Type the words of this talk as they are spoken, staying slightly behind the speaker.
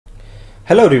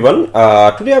Hello everyone.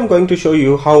 Today I'm going to show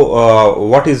you how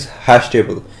what is hash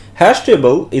table. Hash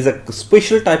table is a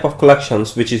special type of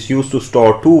collections which is used to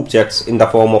store two objects in the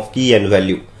form of key and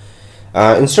value.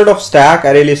 Instead of stack,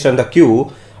 array list and the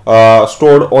queue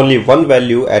stored only one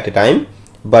value at a time,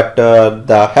 but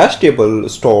the hash table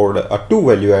stored two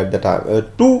value at the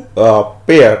time, two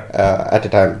pair at a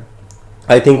time.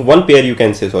 I think one pair you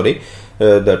can say, sorry,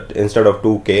 that instead of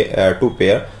two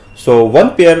pair. So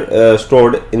one pair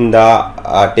stored in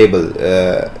the table,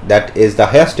 that is the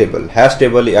hash table. Hash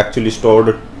table actually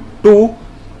stored two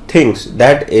things,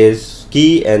 that is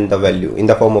key and the value, in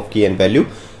the form of key and value.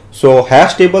 So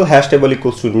hash table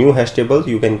equals to new hash table.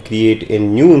 You can create a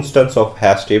new instance of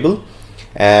hash table,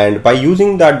 and by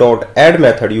using the .add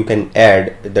method you can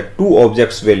add the two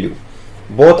objects value.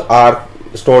 Both are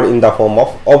stored in the form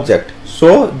of object.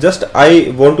 So just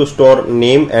I want to store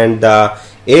name and the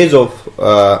age of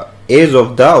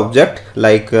the object,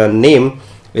 like name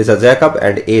is a Jacob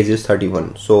and age is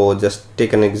 31. So just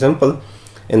take an example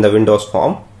in the Windows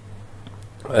form.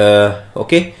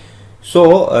 Okay,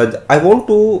 so I want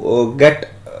to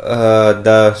get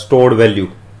the stored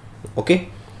value. Okay,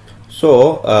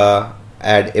 so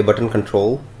add a button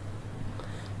control,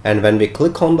 and when we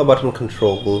click on the button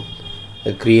control,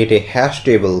 create a hash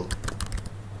table.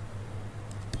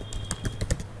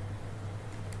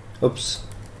 Oops.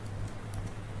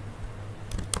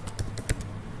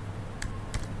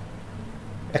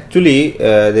 Actually,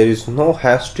 there is no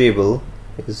hash table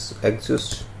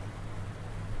exists.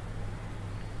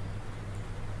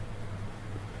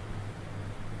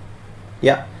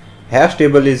 Yeah, hash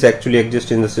table is actually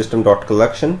exist in the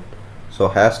system.collection. So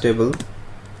hash table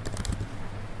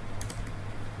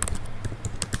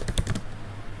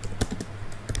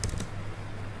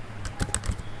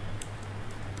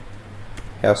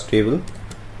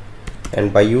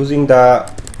and by using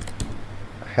the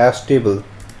hash table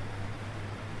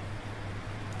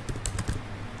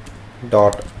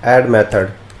 .add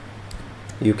method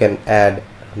you can add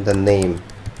the name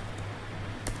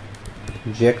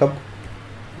Jacob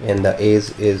and the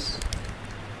age is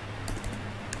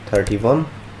 31.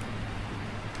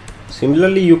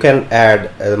 Similarly, you can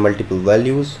add multiple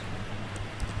values.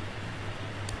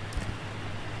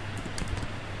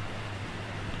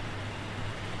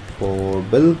 For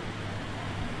Bill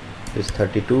is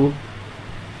 32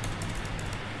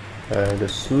 and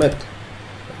Smith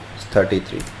is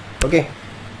 33. Okay,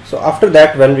 so after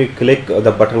that, when we click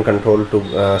the button control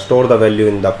to store the value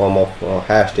in the form of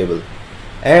hash table,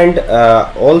 and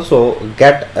also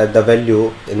get the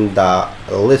value in the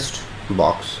list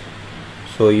box,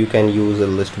 so you can use a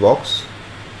list box.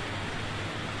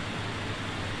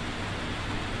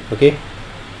 Okay,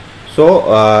 so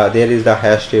there is the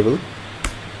hash table.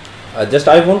 Just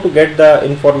I want to get the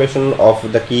information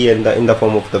of the key and in the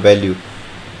form of the value,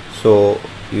 so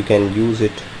you can use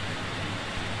it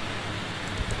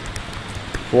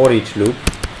for each loop.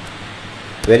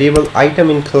 Variable item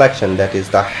in collection, that is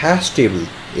the hash table,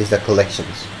 is the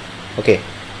collections. Okay,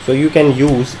 so you can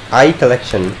use I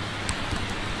collection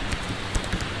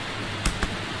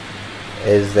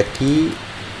as the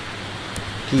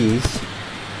keys.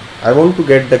 I want to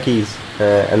get the keys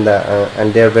and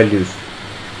their values.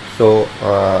 So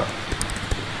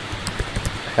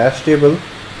hash table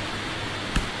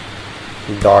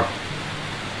dot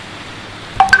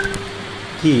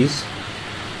keys.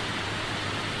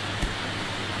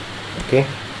 Okay,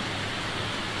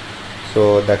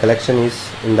 so the collection is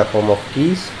in the form of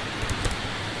keys,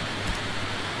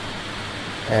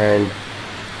 and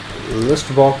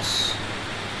list box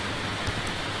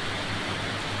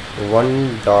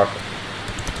one dot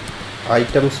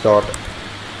items dot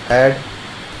add,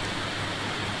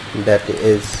 that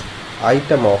is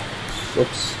item of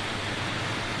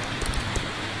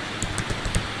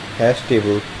hash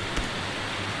table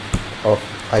of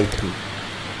item.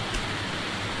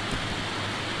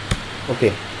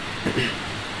 Okay,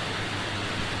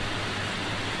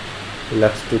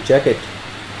 let's to check it.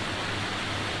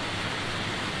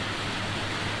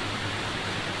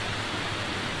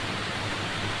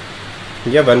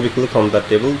 Yeah, when we click on the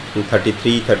table,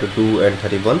 33, 32 and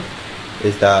 31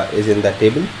 is in the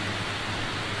table.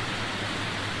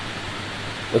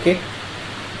 Okay,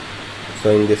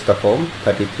 so in this form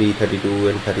 33, 32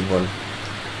 and 31.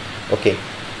 Okay,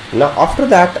 now after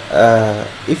that,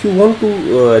 if you want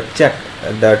to check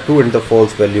the true and the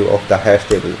false value of the hash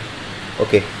table,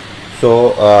 okay,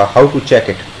 so how to check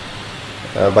it?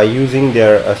 By using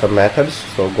their some methods.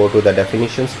 So go to the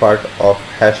definitions part of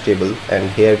hash table, and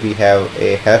here we have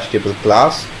a hash table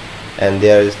class, and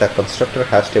there is the constructor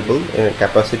hash table in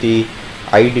capacity,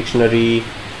 I dictionary,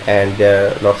 and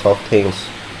there are lots of things.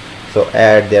 So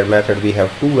add their method, we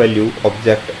have two value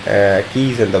object,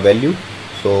 keys and the value.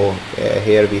 So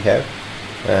here we have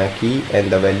key and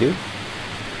the value,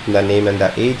 the name and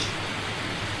the age.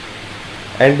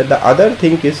 And the other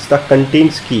thing is the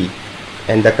contains key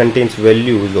and the contains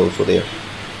value is also there,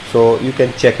 so you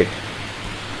can check it.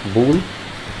 Bool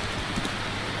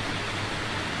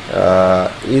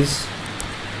is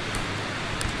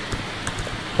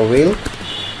avail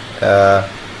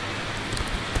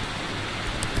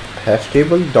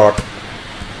hashtable dot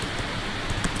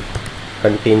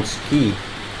contains key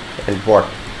and what,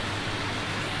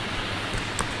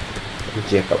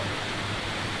 Jacob.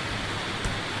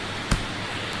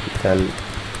 Then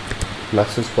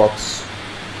message box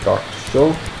dot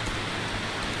show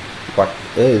what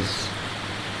is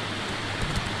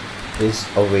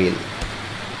avail.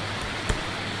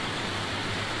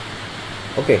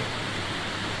 Okay,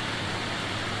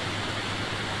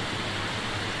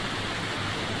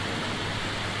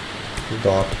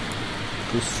 dot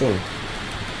to string.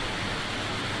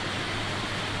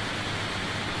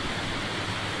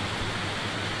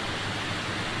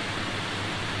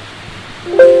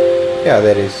 Yeah,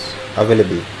 there is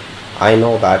available. I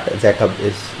know that Jacob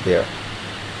is there.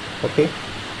 Okay,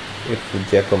 if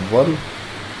Jacob 1,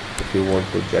 if you want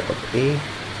to Jacob A,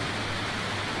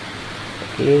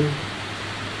 again,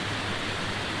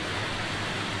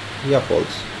 yeah,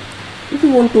 false. If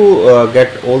you want to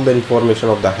get all the information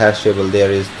of the hash table,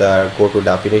 there is the go to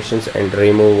definitions and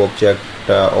remove object,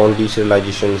 on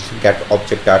deserializations, get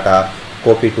object data,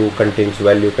 copy to, contains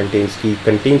value, contains key,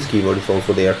 contains keywords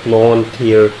also there, clone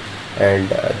here, and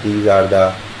these are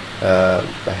the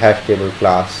hash table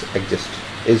class exist,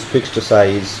 is fixed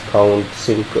size, count,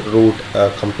 sync, root,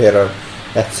 comparer,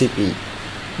 HCP.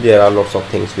 There are lots of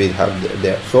things we have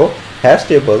there. So hash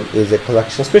table is a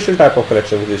collection, special type of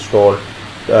collection which store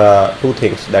two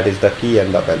things, that is the key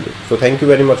and the value. So thank you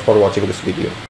very much for watching this video.